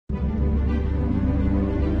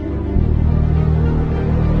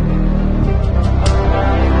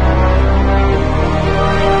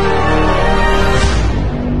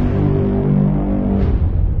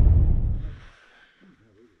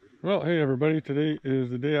everybody, today is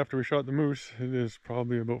the day after we shot the moose. It is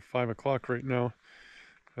probably about 5 o'clock right now.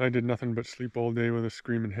 I did nothing but sleep all day with a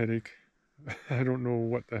screaming headache. I don't know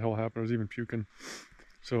what the hell happened. I was even puking,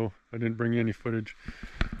 so I didn't bring any footage.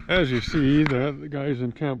 As you see, the guys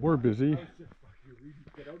in camp were busy.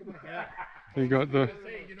 They got the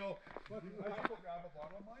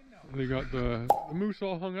moose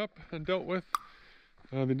all hung up and dealt with.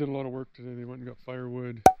 They did a lot of work today. They went and got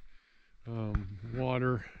firewood,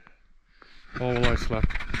 water, all while I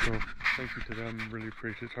slept. So thank you to them. Really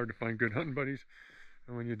appreciate it. It's hard to find good hunting buddies,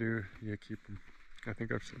 and when you do, you keep them. I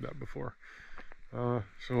think I've said that before. So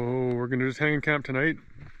we're gonna just hang in camp tonight.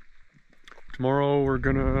 Tomorrow we're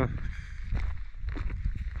gonna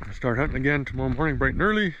start hunting again tomorrow morning, bright and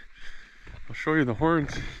early. I'll show you the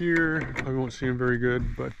horns here. Probably won't see them very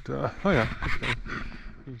good, but oh yeah, you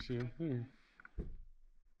can see him.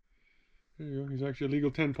 There you go. He's actually a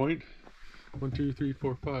legal 10 point. 1, 2, 3,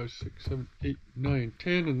 4, 5, 6, 7, 8, 9,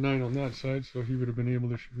 10, and 9 on that side. So he would have been able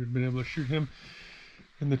to. We'd been able to shoot him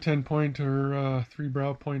in the 10 point or 3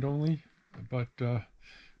 brow point only. But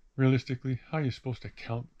realistically, how are you supposed to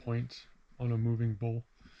count points on a moving bull?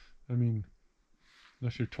 I mean,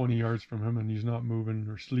 unless you're 20 yards from him and he's not moving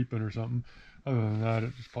or sleeping or something. Other than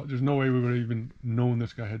that, there's no way we would have even known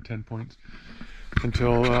this guy had 10 points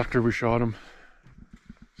until after we shot him.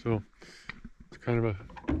 So it's kind of a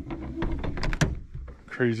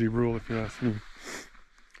crazy rule if you ask me.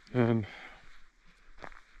 And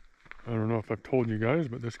I don't know if I've told you guys,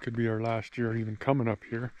 but this could be our last year even coming up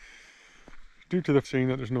here, due to the saying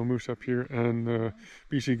that there's no moose up here and the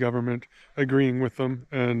BC government agreeing with them.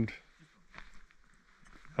 And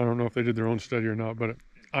I don't know if they did their own study or not, but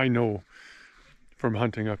I know from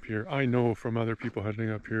hunting up here, I know from other people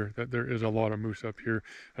hunting up here, that there is a lot of moose up here,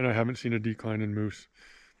 and I haven't seen a decline in moose.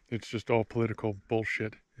 It's just all political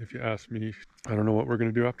bullshit, if you ask me. I don't know what we're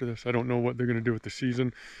going to do after this. I don't know what they're going to do with the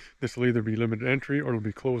season. This will either be limited entry or it'll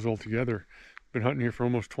be closed altogether. Been hunting here for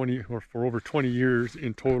almost 20, or for over 20 years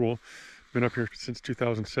in total. Been up here since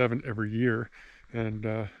 2007 every year, and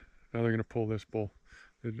now they're going to pull this bull.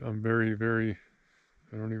 I'm very, very,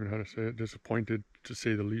 I don't even know how to say it, disappointed, to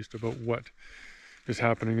say the least, about what is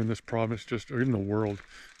happening in this province, or even the world.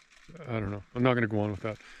 I don't know. I'm not going to go on with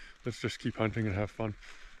that. Let's just keep hunting and have fun.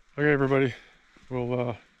 Okay, everybody,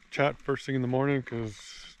 we'll chat first thing in the morning, because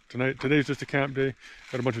today's just a camp day.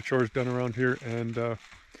 Got a bunch of chores done around here, and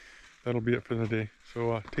that'll be it for the day.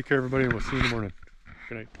 So take care, everybody, and we'll see you in the morning.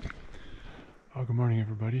 Good night. Oh, good morning,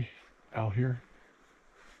 everybody. Al here,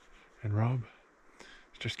 and Rob.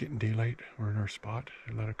 It's just getting daylight. We're in our spot.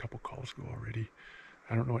 I let a couple calls go already.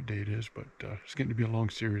 I don't know what day it is, but it's getting to be a long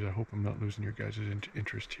series. I hope I'm not losing your guys'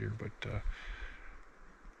 interest here, but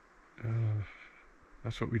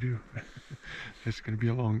that's what we do. It's going to be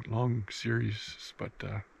a long series, but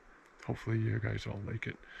hopefully you guys all like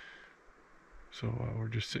it. So we're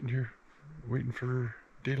just sitting here waiting for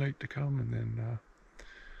daylight to come, and then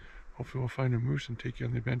hopefully we'll find a moose and take you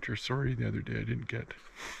on the adventure. Sorry, the other day I didn't get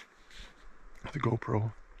the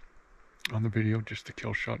GoPro on the video, just the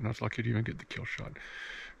kill shot, and I was lucky to even get the kill shot,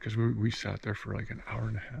 because we sat there for like an hour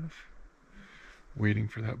and a half waiting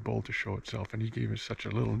for that bull to show itself, and he gave us such a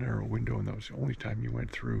little narrow window, and that was the only time he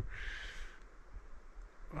went through,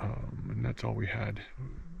 and that's all we had.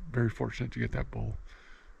 Very fortunate to get that bull,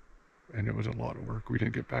 and it was a lot of work. We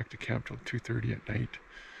didn't get back to camp till 2:30 at night,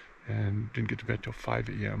 and didn't get to bed till 5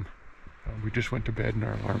 a.m. We just went to bed and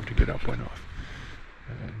our alarm to get up went off.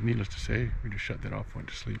 Needless to say, we just shut that off, went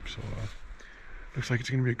to sleep. So looks like it's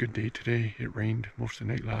going to be a good day today. It rained most of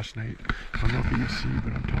the night last night. I don't know if you can see,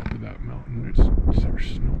 but on top of that mountain there's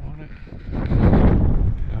snow on it.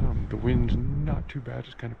 The wind's not too bad.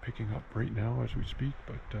 It's kind of picking up right now as we speak,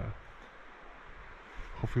 but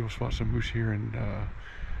hopefully we'll spot some moose here and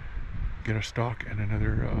get a stalk and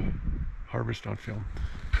another harvest on film.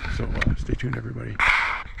 So stay tuned, everybody.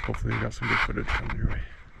 Hopefully we got some good footage coming your way.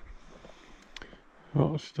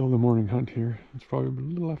 Well, it's still the morning hunt here. It's probably a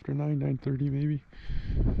little after 9:30 maybe.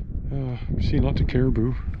 I've seen lots of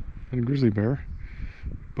caribou and a grizzly bear,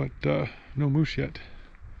 but no moose yet.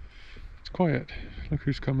 It's quiet. Look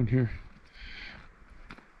who's coming here.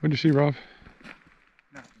 What'd you see, Rob?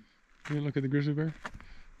 Nothing. You didn't look at the grizzly bear?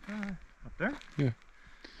 Up there? Yeah.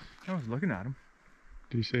 I was looking at him.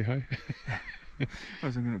 Did he say hi? I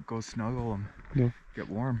wasn't gonna go snuggle him. No. Get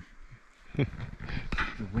warm. It's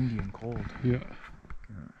windy and cold. Yeah.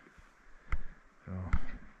 So,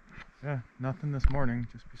 yeah, nothing this morning,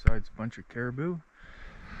 just besides a bunch of caribou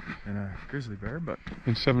and a grizzly bear, but...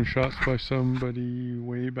 And 7 shots by somebody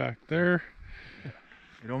way back there.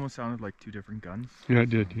 It almost sounded like 2 different guns. Yeah, it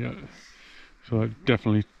did, yeah. So it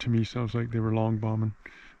definitely, to me, sounds like they were long bombing.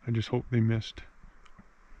 I just hope they missed.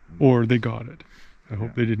 Or they got it. I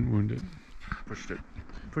hope they didn't wound it.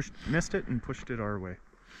 Missed it and pushed it our way.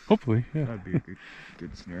 Hopefully, yeah. That'd be a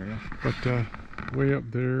good scenario. But way up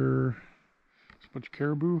there, there's a bunch of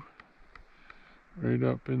caribou. Right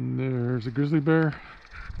up in there's a grizzly bear.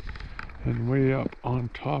 And way up on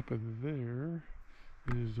top of there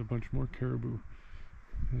is a bunch more caribou.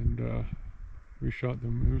 And we shot the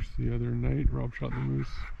moose the other night. Rob shot the moose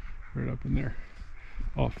right up in there,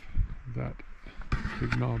 off that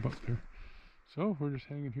big knob up there. So we're just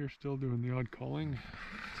hanging here still doing the odd calling,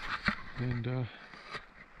 and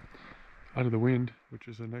out of the wind, which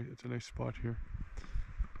is it's a nice spot here.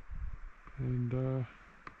 And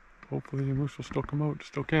hopefully the moose will still come out.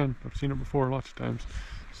 Still can. I've seen it before lots of times.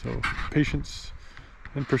 So patience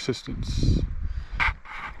and persistence.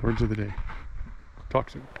 Words of the day. Talk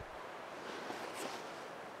soon.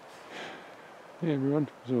 Hey everyone,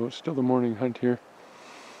 so it's still the morning hunt here,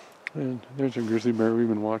 and there's a grizzly bear we've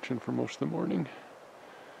been watching for most of the morning.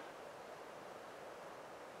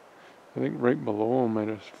 I think right below him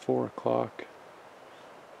at 4 o'clock,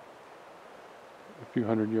 a few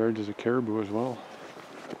hundred yards, is a caribou as well.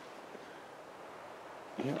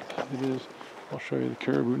 Yeah, it is. I'll show you the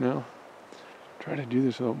caribou now. Try to do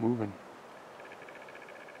this without moving.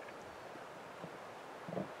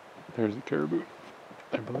 There's the caribou,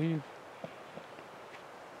 I believe.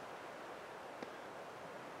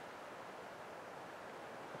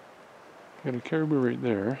 Got a caribou right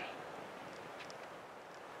there.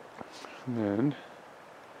 And then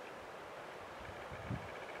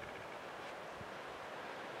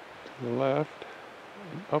to the left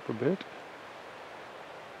and up a bit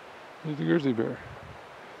is the grizzly bear.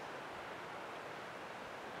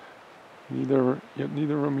 Neither of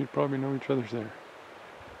them, you probably know each other's there.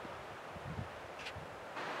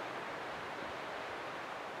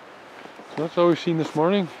 So that's all we've seen this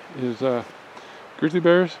morning is grizzly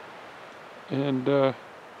bears and well,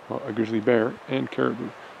 a grizzly bear and caribou.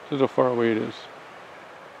 This is how far away it is.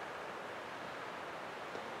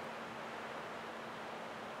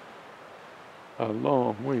 A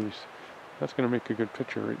long ways. That's going to make a good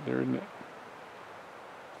picture right there, isn't it?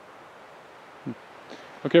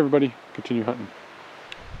 Okay, everybody, continue hunting.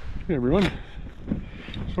 Hey, everyone.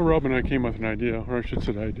 So Rob and I came with an idea, or I should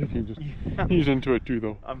say I did. He's into it too,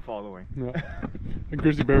 though. I'm following. Yeah. The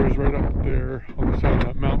grizzly bear is right up there on the side of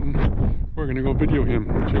that mountain. We're going to go video him,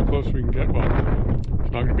 see how close we can get. Well,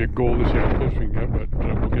 it's not going to be a goal to see how close we can get, but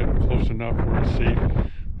we'll get close enough where it's safe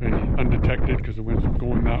and undetected because the wind's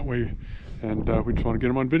going that way. And we just want to get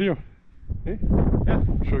him on video. Hey? Yeah.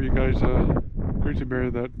 Show you guys a grizzly bear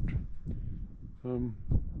that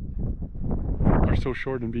are so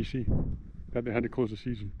short in BC that they had to close the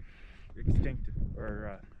season. Extinct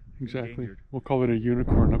or exactly. Endangered. We'll call it a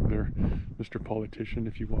unicorn up there, Mr. Politician,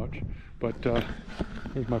 if you watch. But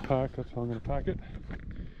here's my pack. That's how I'm going to pack it.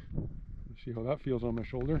 See how that feels on my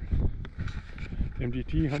shoulder.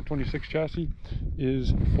 MDT Hunt 26 chassis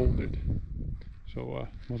is folded, so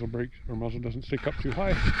muzzle brakes or muzzle doesn't stick up too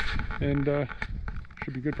high, and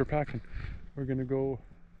should be good for packing. We're going to go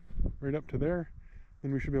right up to there,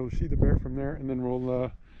 then we should be able to see the bear from there, and then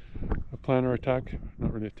we'll plan our attack,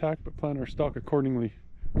 not really attack, but plan our stalk accordingly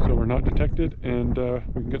so we're not detected, and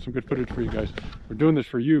we can get some good footage for you guys. We're doing this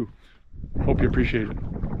for you. Hope you appreciate it.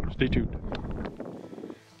 Stay tuned.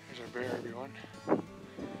 Here's our bear, everyone.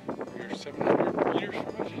 We're 700 meters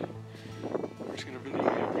from it. We're just going to video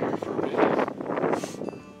him here for a bit,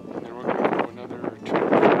 and then we're going to go another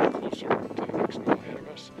 200 closer to the next mill ahead of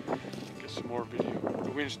us and get some more video.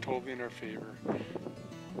 The wind's totally in our favor.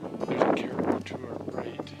 There's a caribou to our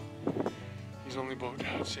right. He's only about,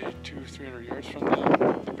 I'd say, 200-300 yards from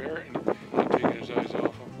the bear, and he's taking his eyes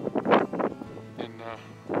off him. And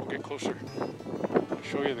we'll get closer. I'll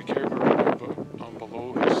show you the caribou right now, but on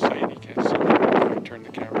below his sight, he can't see him. If I turn the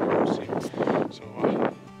camera, you won't see him. So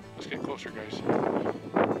let's get closer, guys.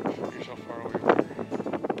 Here's how far away we are.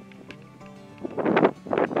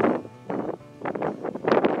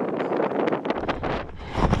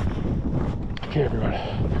 Okay, everyone.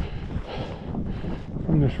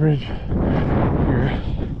 From this ridge here,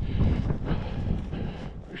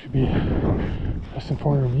 we should be less than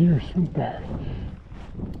 400 meters from the bear.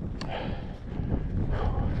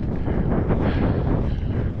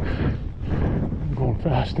 I'm going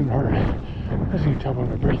fast and hard, as you can tell by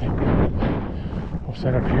my breathing. I'll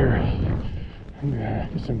set up here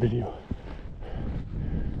and get some video.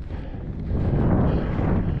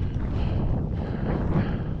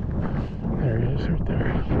 There he is, right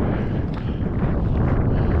there.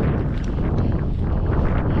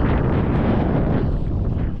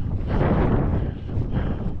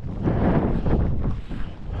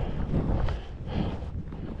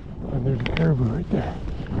 And there's a caribou right there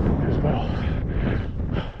as well.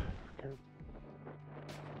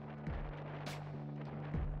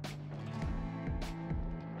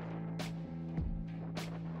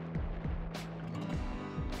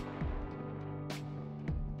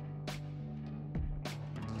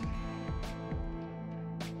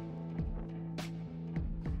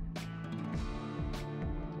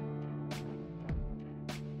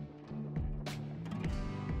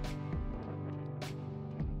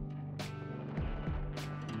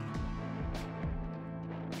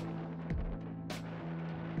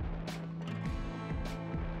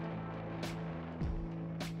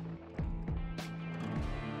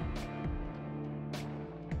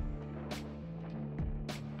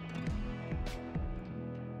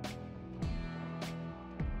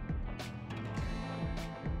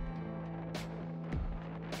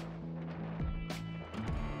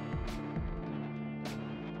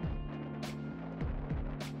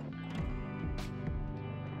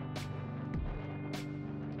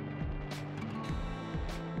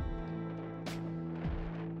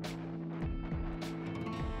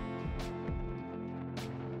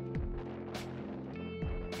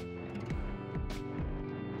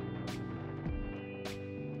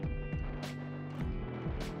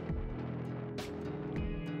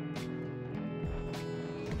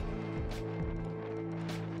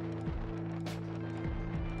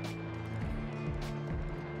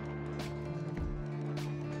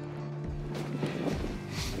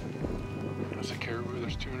 That's a caribou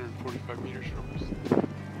that's 245 meters from us.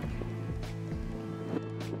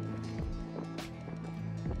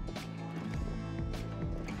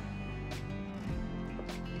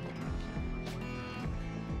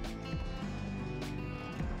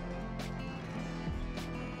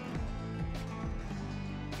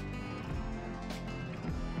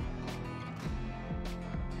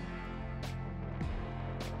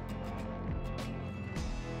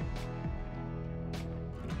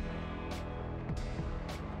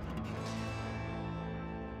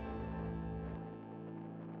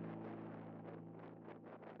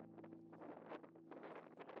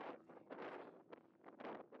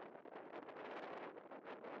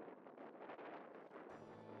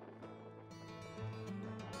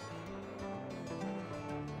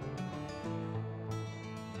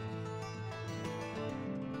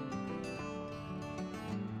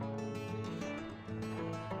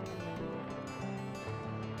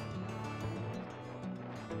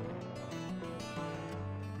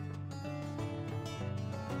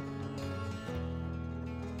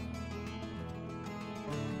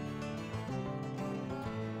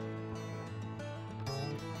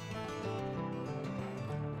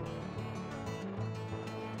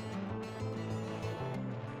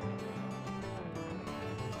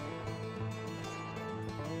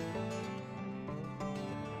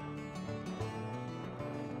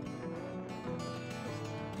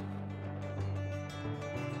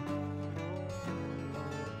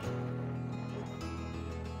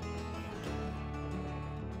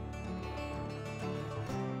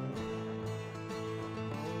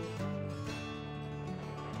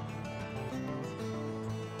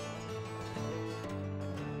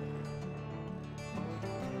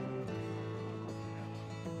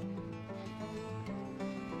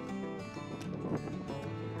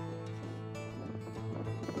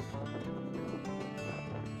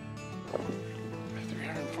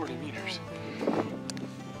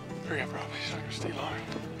 Hurry up, Rob. He's not going to stay long.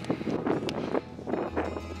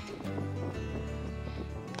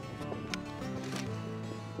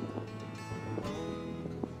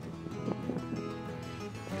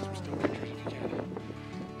 Get some still pictures if you can.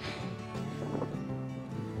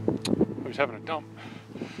 Oh, he's having a dump.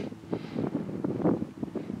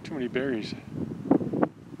 Too many berries.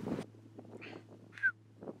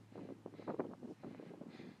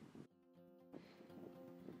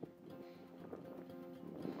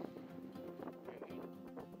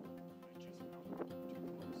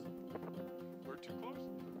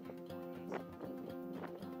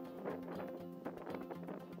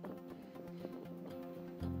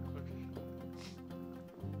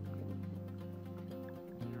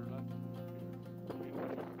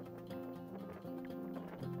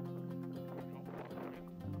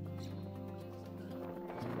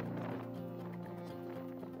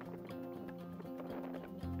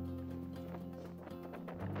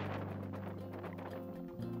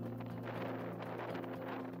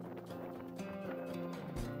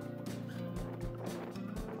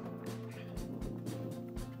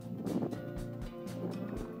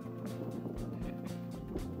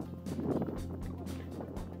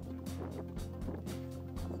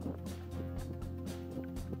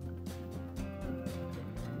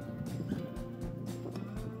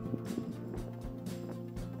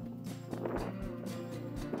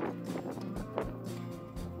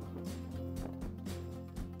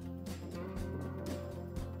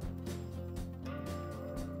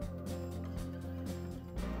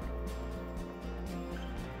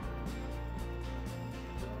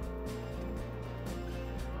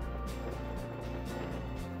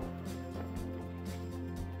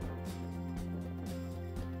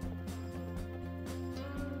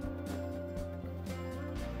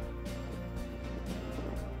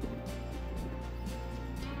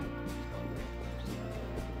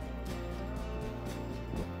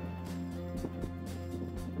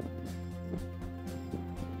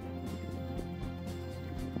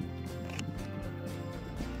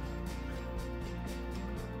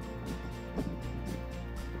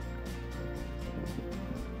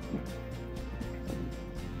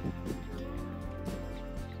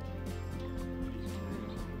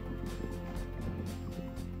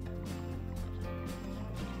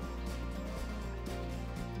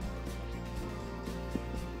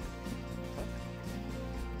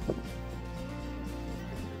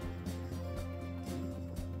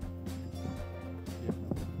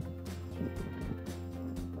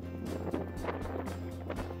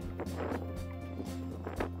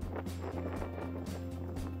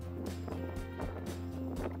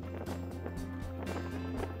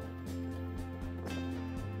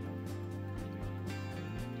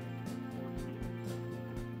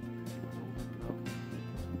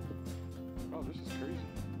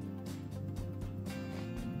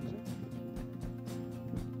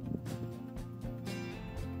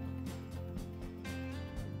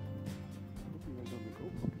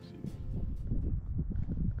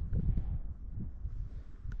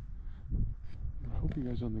 you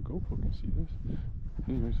guys on the GoPro can see this.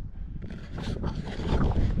 Anyways.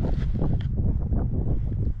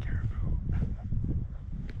 Caribou.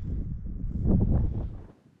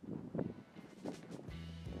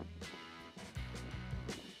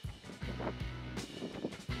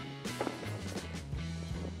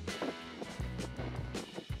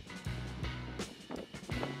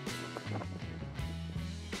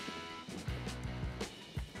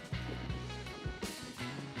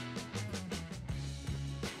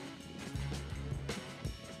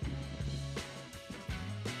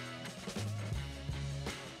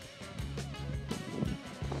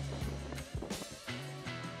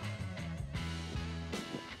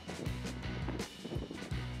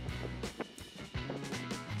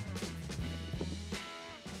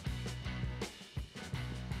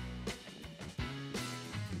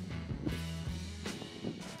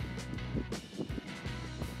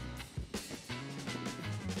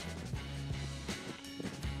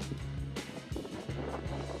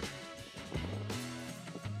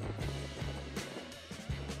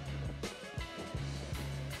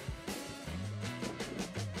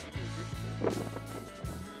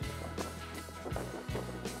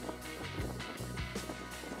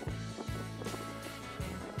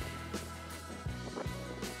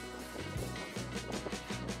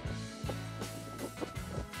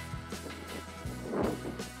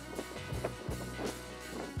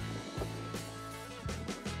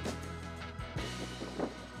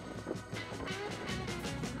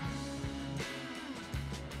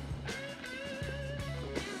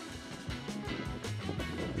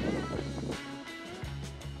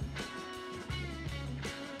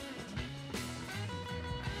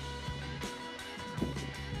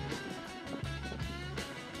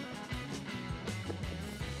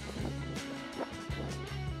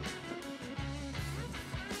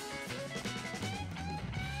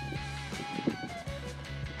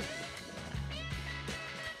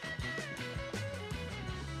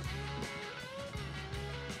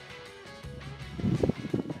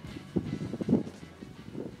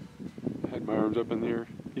 My arms up in the air.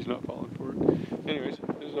 He's not falling for it. Anyways,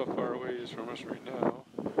 this is how far away he is from us right now.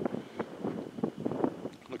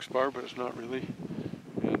 Looks far, but it's not really.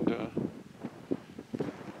 And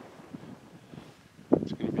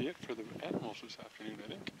that's going to be it for the animals this afternoon, I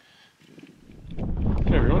think.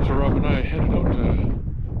 Okay, everyone, so Rob and I headed out to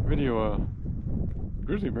video a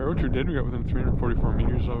grizzly bear, which we did. We got within 344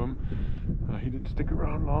 meters of him. He didn't stick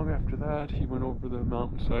around long after that. He went over the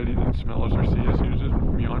mountainside. He didn't smell us or see us. He was just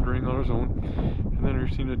meandering on his own. And then we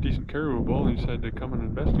seen a decent caribou bull, and he decided to come and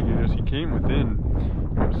investigate us. He came within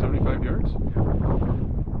 75 yards.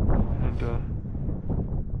 And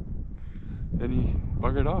then he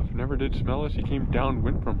buggered off. Never did smell us. He came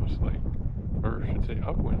downwind from us, like, or I should say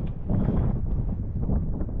upwind.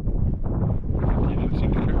 And he didn't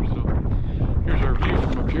seem to care. So here's our view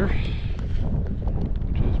from up here.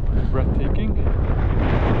 Breathtaking.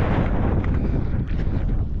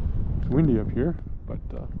 It's windy up here, but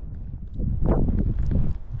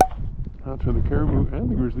that's where the caribou and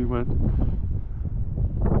the grizzly went.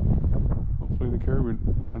 Hopefully the caribou,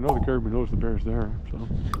 I know the caribou knows the bear's there, so.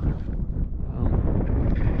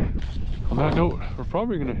 On that note, we're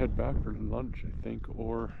probably going to head back for lunch, I think,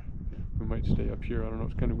 or we might stay up here. I don't know,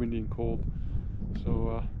 it's kind of windy and cold.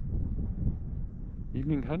 So,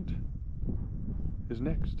 evening hunt is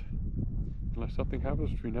next. Unless something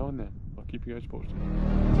happens between now and then. I'll keep you guys posted.